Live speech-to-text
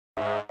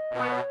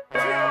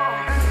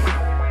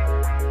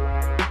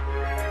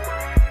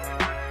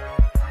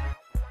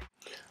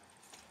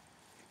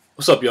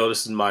What's up, y'all?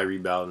 This is Myree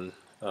Bowden,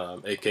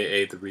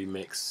 aka the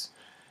Reemix,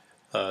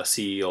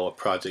 CEO of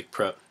Project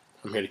Prep.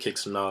 I'm here to kick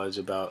some knowledge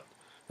about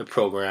the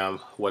program,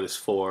 what it's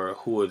for,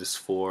 who it is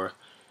for,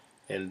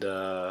 and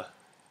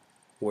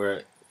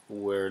where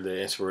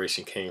the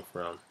inspiration came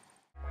from.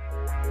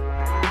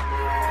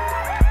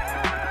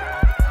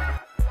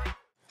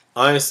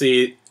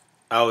 Honestly,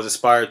 I was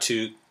inspired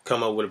to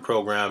come up with a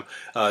program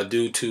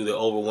due to the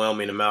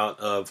overwhelming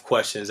amount of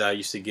questions I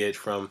used to get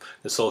from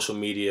the social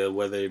media,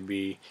 whether it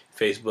be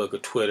Facebook or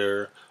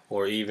Twitter,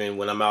 or even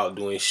when I'm out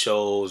doing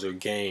shows or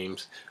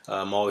games. I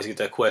always get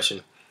that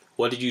question: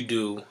 what do you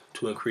do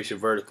to increase your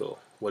vertical?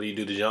 What do you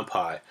do to jump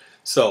high?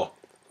 So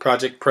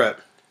Project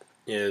Prep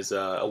is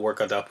a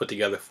workout that I put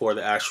together for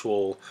the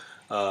actual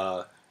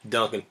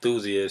dunk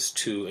enthusiasts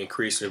to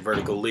increase their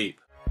vertical leap.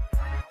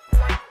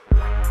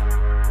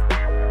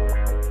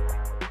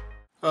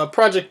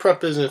 Project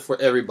Prep isn't for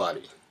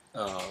everybody.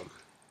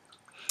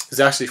 It's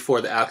actually for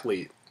the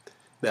athlete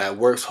that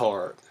works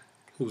hard,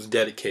 who's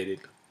dedicated,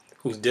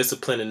 who's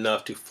disciplined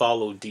enough to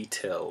follow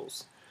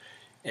details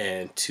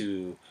and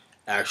to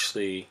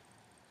actually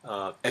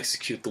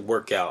execute the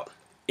workout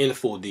in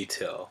full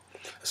detail.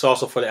 It's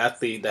also for the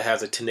athlete that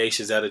has a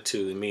tenacious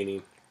attitude,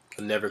 meaning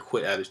a never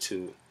quit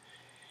attitude,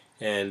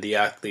 and the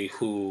athlete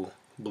who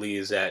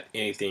believes that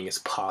anything is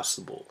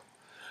possible.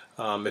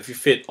 If you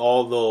fit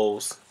all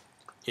those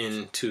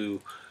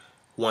into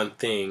one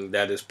thing,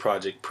 that is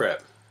Project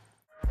Prep.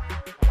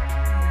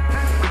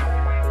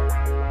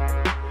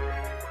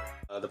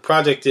 The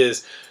project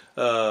is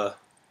a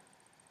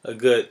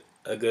good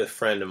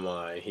friend of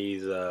mine.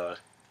 I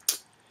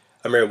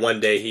remember one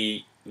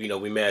day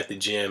we met at the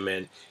gym,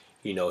 and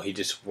he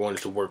just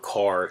wanted to work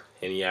hard,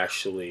 and he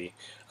actually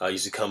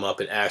used to come up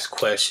and ask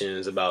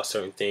questions about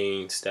certain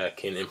things that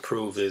can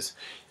improve his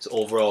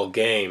overall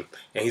game.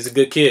 And he's a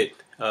good kid.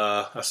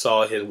 I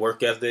saw his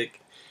work ethic,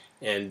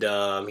 and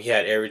he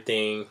had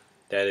everything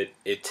that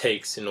it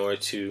takes in order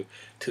to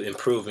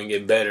improve and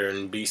get better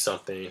and be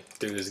something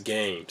through this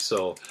game.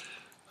 So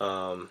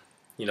I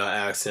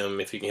asked him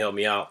if he can help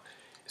me out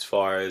as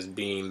far as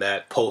being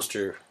that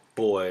poster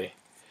boy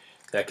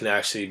that can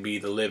actually be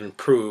the living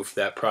proof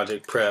that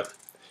Project Prep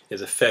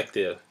is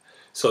effective.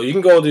 So you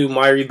can go to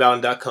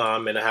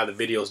myreebowden.com, and I have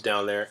the videos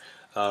down there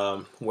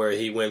where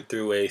he went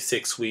through a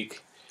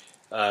 6-week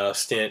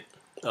stint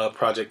of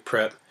Project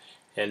Prep,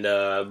 and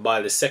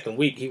by the second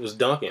week he was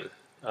dunking,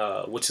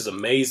 which is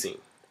amazing.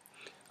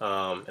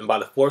 And by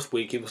the 4th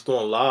week he was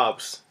throwing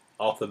lobs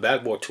off the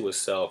backboard to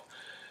himself,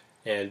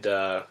 and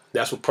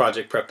that's what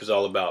Project Prep is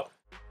all about.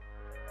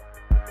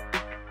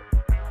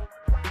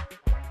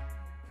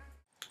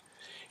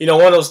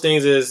 One of those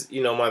things is,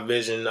 my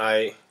vision.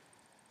 I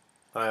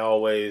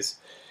always,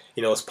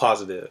 it's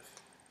positive,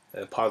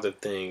 a positive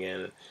thing,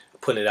 and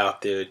putting it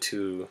out there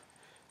to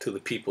the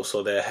people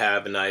so they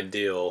have an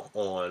ideal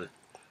on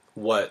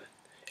what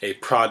a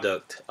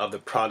product of the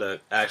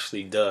product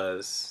actually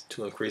does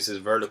to increase his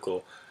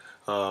vertical.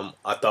 I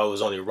thought it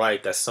was only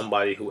right that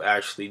somebody who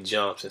actually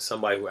jumps and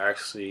somebody who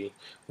actually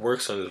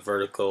works on his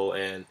vertical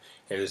and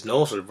is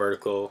known for the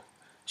vertical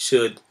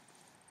should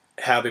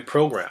have a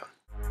program.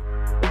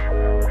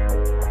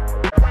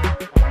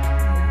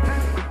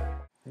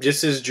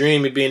 Just his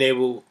dream of being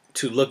able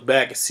to look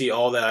back and see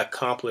all that I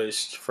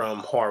accomplished from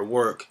hard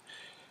work.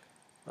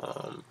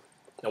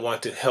 I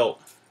wanted to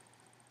help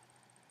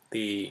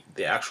the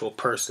actual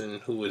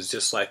person who is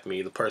just like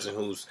me, the person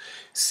who's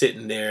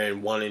sitting there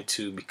and wanting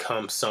to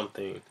become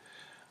something,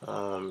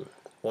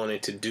 wanting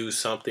to do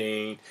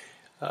something,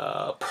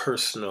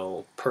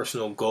 personal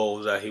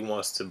goals that he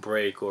wants to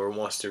break or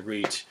wants to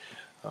reach.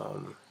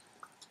 I'm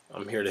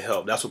here to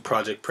help. That's what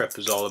Project Prep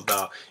is all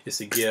about. It's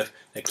a gift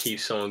that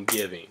keeps on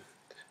giving.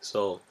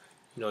 So,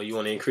 you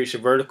want to increase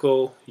your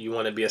vertical, you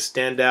want to be a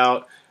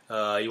standout,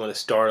 you want to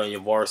start on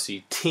your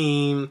varsity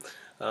team,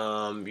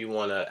 you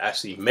want to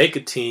actually make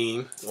a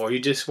team, or you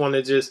just want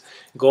to just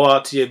go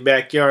out to your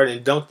backyard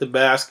and dunk the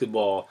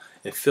basketball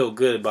and feel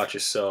good about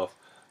yourself.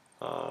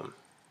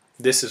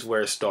 This is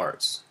where it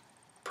starts.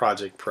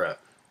 Project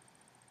Prep.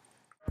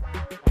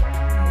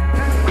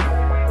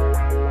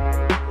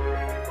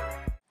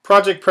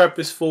 Project Prep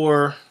is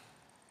for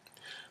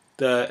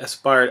the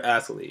aspired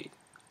athlete.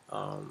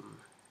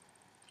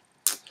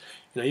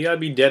 You got to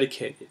be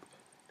dedicated.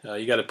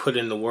 You got to put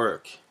in the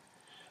work.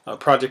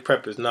 Project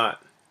Prep is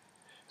not.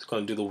 It's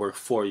going to do the work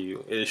for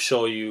you. It'll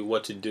show you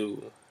what to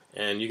do,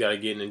 and you got to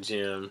get in the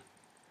gym,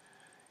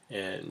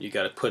 and you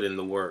got to put in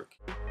the work.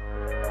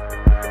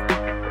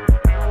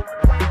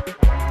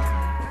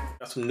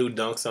 Got some new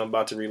dunks I'm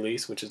about to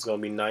release, which is going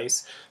to be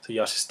nice. So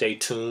y'all should stay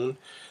tuned.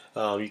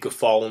 You can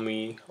follow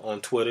me on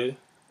Twitter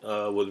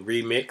with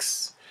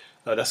Reemix.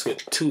 That's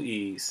with 2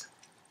 E's.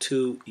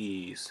 2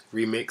 E's,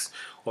 Reemix,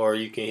 or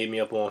you can hit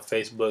me up on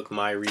Facebook,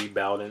 Myree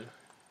Bowden,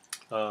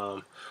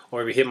 or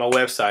if you hit my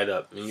website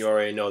up, and you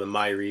already know the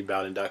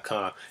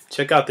myreebowden.com.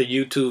 Check out the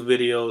YouTube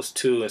videos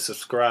too, and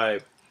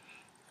subscribe.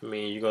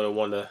 You're gonna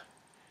want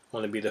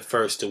to be the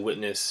first to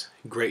witness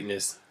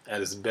greatness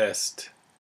at its best.